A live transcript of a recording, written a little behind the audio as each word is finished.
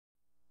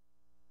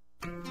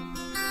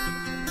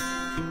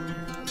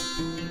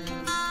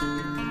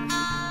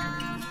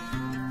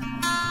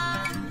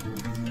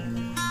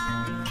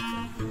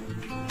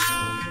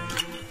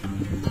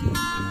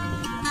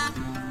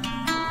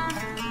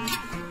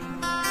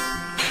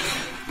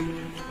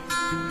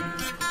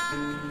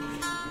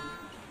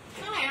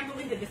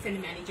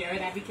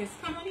Abacus.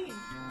 Come on in.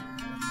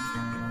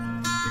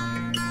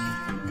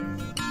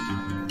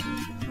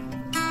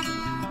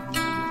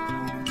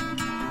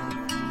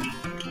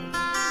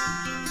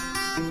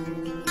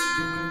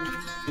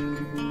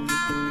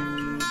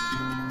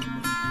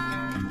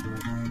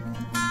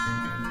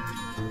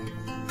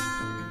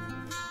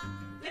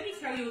 Let me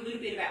tell you a little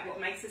bit about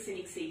what makes us an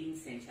exceeding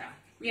centre.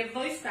 We have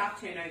low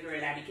staff turnover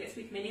at Abacus,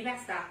 with many of our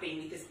staff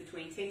being with us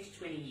between 10 to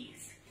 20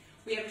 years.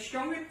 We have a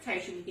strong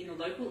reputation within the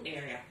local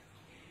area.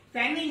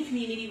 Family and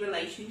community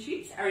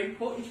relationships are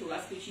important to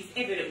us, which is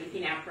evident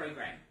within our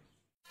program.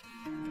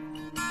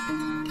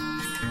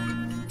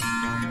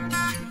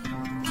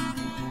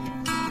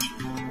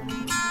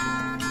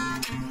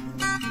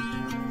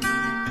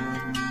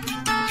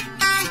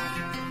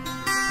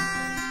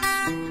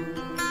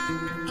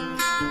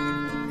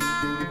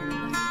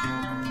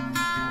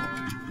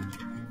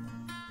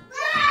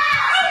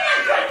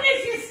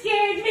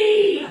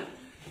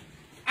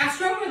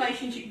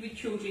 Relationship with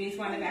children is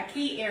one of our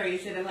key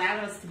areas that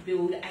allowed us to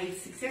build a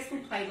successful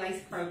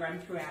play-based program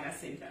throughout our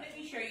centre. Let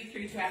me show you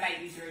through to our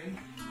babies room.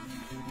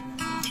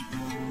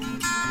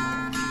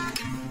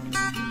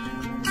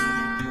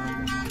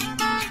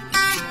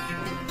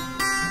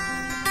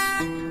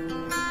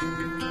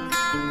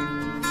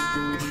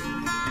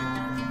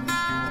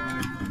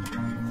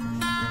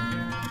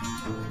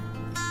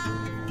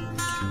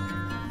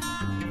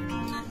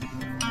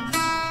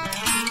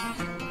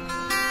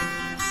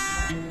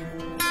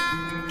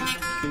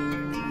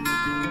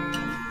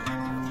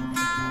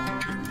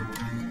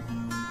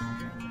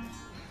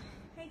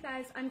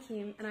 I'm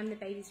Kim and I'm the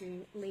Babies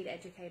Room lead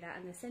educator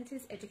and the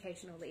centre's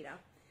educational leader.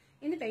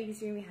 In the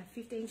Babies Room we have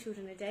 15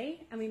 children a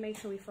day and we make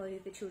sure we follow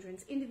the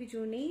children's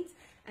individual needs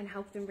and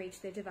help them reach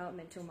their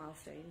developmental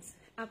milestones.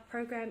 Our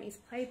program is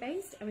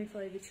play-based and we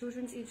follow the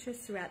children's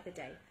interests throughout the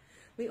day.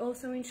 We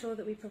also ensure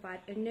that we provide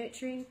a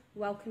nurturing,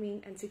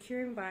 welcoming and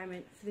secure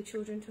environment for the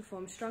children to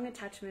form strong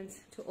attachments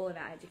to all of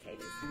our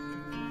educators.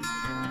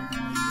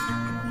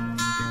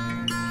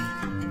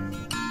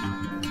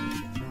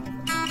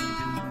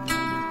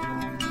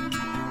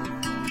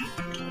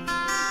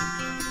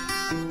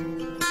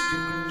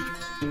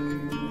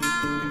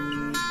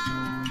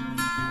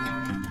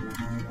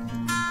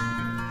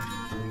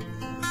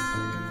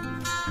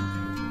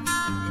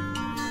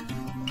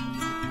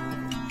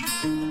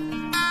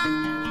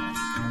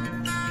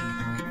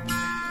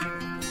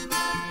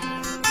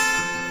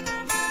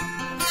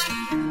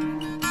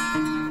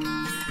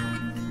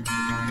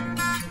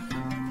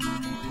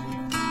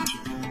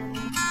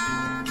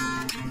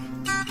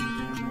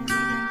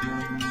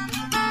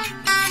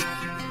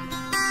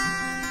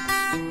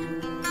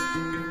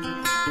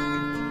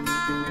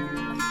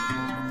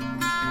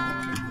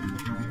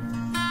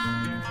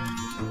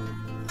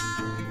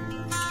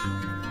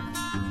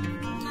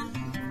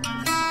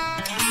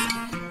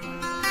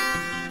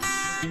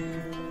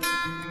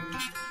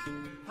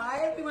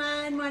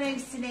 My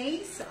name's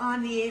Denise.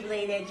 I'm the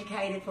lead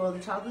educator for the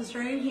toddlers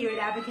room here at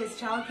Abacus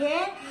Child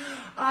Care.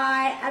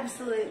 I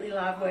absolutely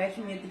love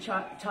working with the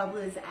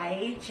toddlers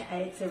age.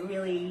 It's a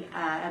really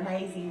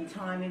amazing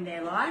time in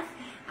their life.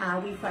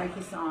 We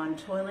focus on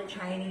toilet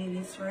training in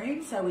this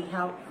room, so we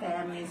help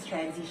families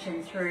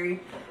transition through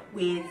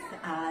with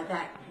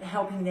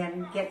helping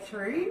them get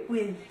through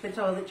with the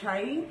toilet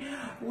training.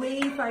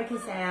 We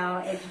focus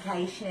our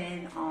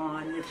education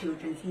on the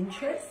children's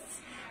interests.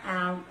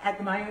 At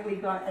the moment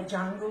we've got a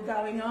jungle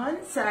going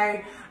on,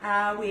 so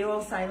we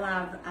also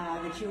love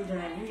the children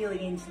are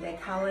really into their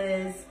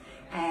colours,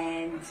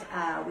 and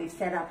we've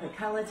set up a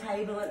colour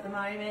table at the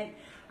moment.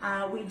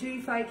 We do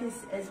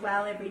focus as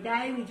well every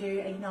day. We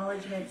do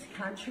acknowledgement to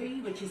country,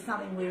 which is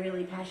something we're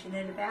really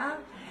passionate about.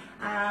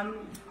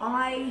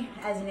 I,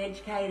 as an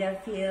educator,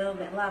 feel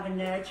that love and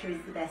nurture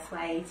is the best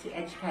way to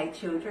educate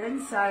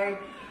children. So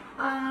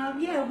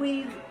yeah,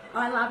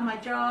 I love my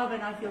job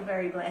and I feel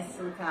very blessed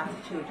to look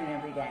after children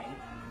every day.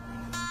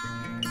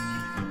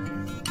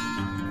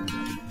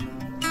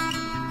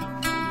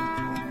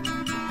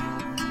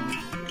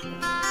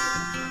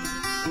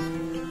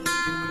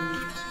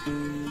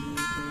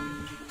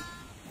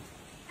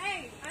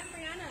 Hey, I'm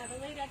Brianna,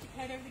 the lead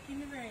educator of the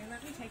kinder room.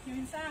 Let me take you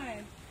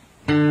inside.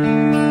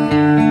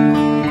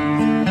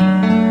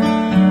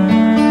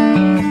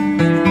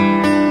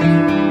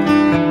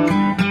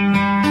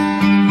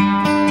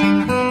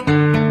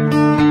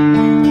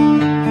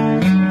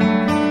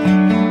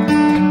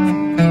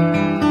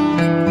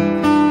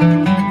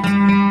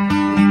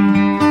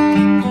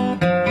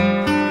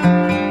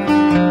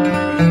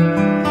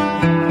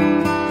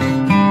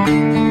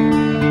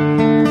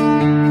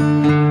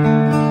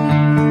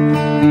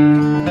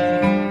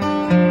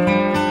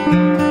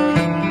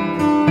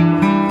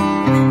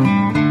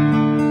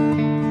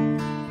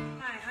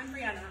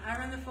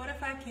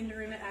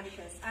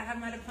 I have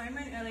my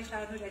diploma in early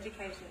childhood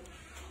education.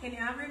 In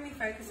our room we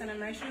focus on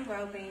emotional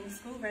wellbeing,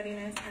 school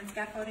readiness and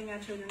scaffolding our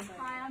children's lives.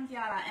 Hi, I'm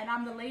Diana and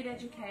I'm the lead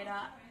educator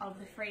of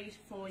the 3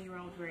 to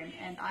 4-year-old room,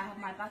 and I have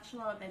my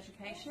Bachelor of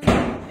Education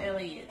in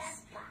Early Years.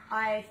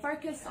 I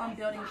focus on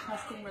building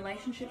trusting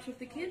relationships with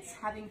the kids,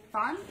 having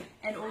fun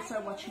and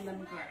also watching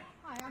them grow.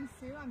 Hi, I'm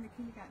Sue. I'm the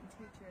kindergarten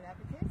teacher at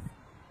Abacus,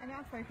 and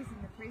our focus in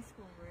the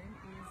preschool room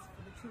is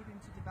for the children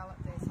to develop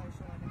their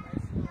social and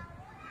emotional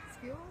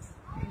skills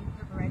in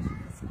preparation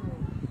for school.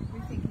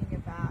 We're thinking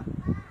about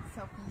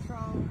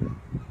self-control,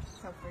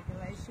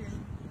 self-regulation,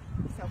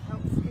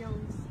 self-help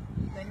skills,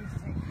 learning to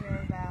take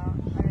care of our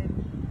own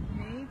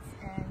needs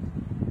and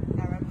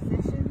our own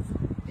possessions,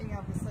 being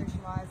able to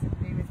socialise and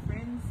be with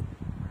friends,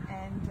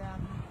 and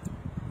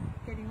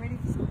getting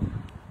ready for school.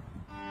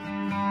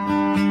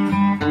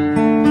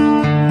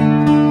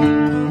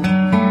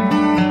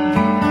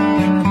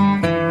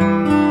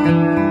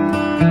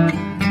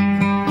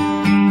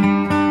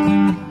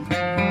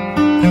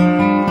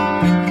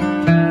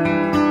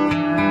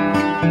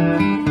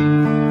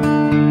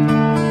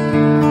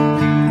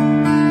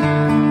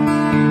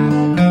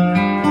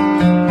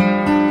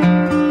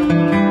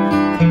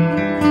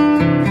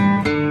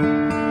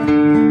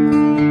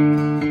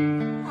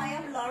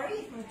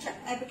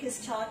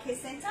 Abacus Child Care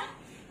Centre.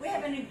 We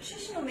have a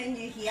nutritional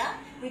menu here.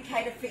 We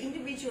cater for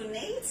individual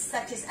needs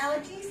such as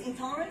allergies,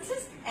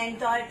 intolerances and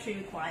dietary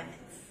requirements.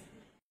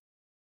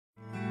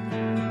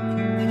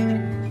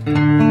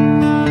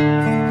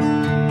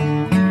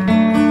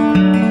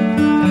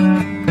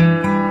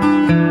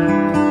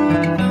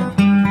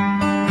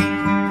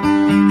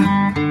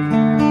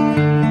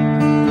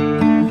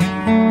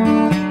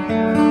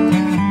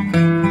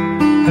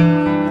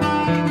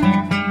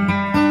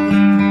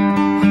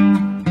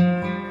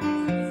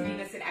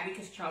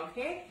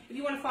 If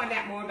you want to find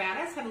out more about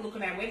us, have a look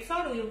at our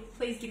website, or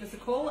please give us a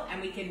call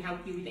and we can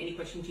help you with any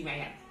questions you may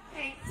have.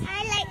 Thanks.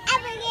 I like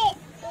Abacus.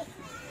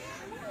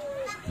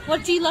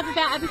 What do you love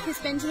about Abacus,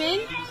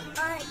 Benjamin? When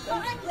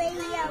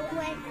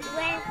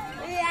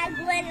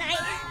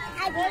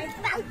I was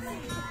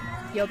bouncing.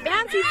 You're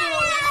bouncy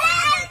boy.